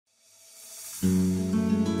Can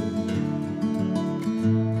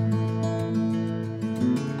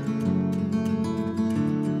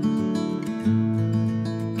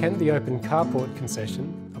the open carport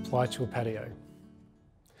concession apply to a patio?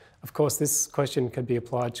 Of course, this question could be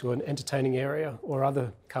applied to an entertaining area or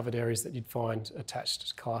other covered areas that you'd find attached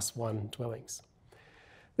to Class 1 dwellings.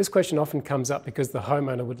 This question often comes up because the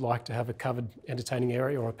homeowner would like to have a covered entertaining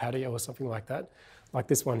area or a patio or something like that, like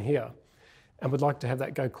this one here, and would like to have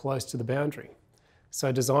that go close to the boundary.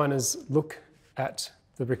 So designers look at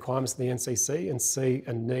the requirements of the NCC and see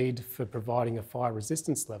a need for providing a fire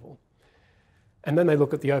resistance level. And then they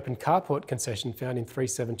look at the open carport concession found in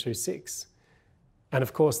 3726. And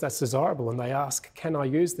of course that's desirable, and they ask, can I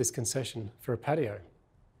use this concession for a patio?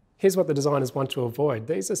 Here's what the designers want to avoid.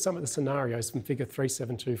 These are some of the scenarios from figure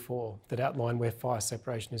 3724 that outline where fire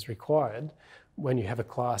separation is required when you have a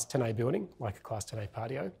Class 10A building, like a Class 10A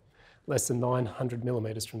patio, less than 900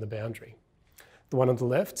 millimetres from the boundary. The one on the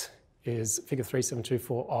left is figure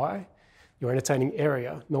 3724I. Your entertaining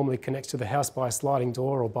area normally connects to the house by a sliding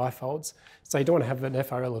door or bifolds, so you don't want to have an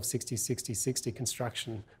FRL of 60-60-60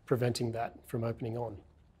 construction preventing that from opening on.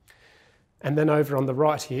 And then over on the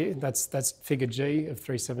right here, that's figure G of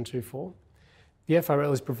 3724. The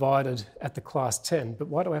FRL is provided at the Class 10, but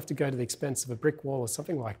why do I have to go to the expense of a brick wall or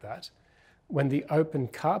something like that when the open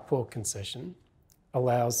carport concession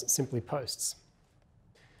allows simply posts?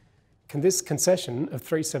 Can this concession of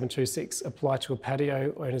 3726 apply to a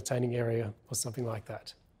patio or entertaining area or something like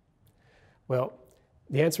that? Well,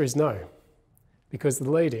 the answer is no, because the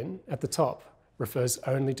lead-in at the top refers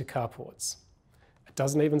only to carports. It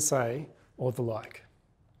doesn't even say or the like.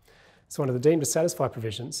 So under the deemed to satisfy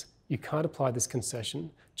provisions, you can't apply this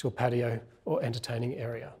concession to a patio or entertaining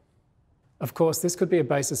area. Of course, this could be a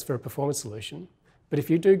basis for a performance solution, but if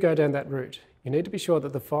you do go down that route, you need to be sure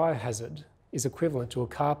that the fire hazard is equivalent to a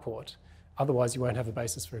carport, otherwise you won't have a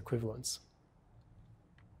basis for equivalence.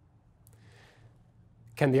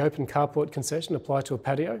 Can the open carport concession apply to a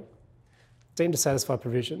patio? Deemed to satisfy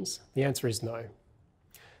provisions, the answer is no.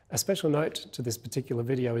 A special note to this particular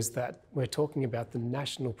video is that we're talking about the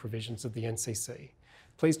national provisions of the NCC.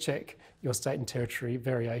 Please check your state and territory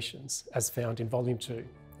variations as found in Volume 2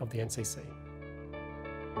 of the NCC.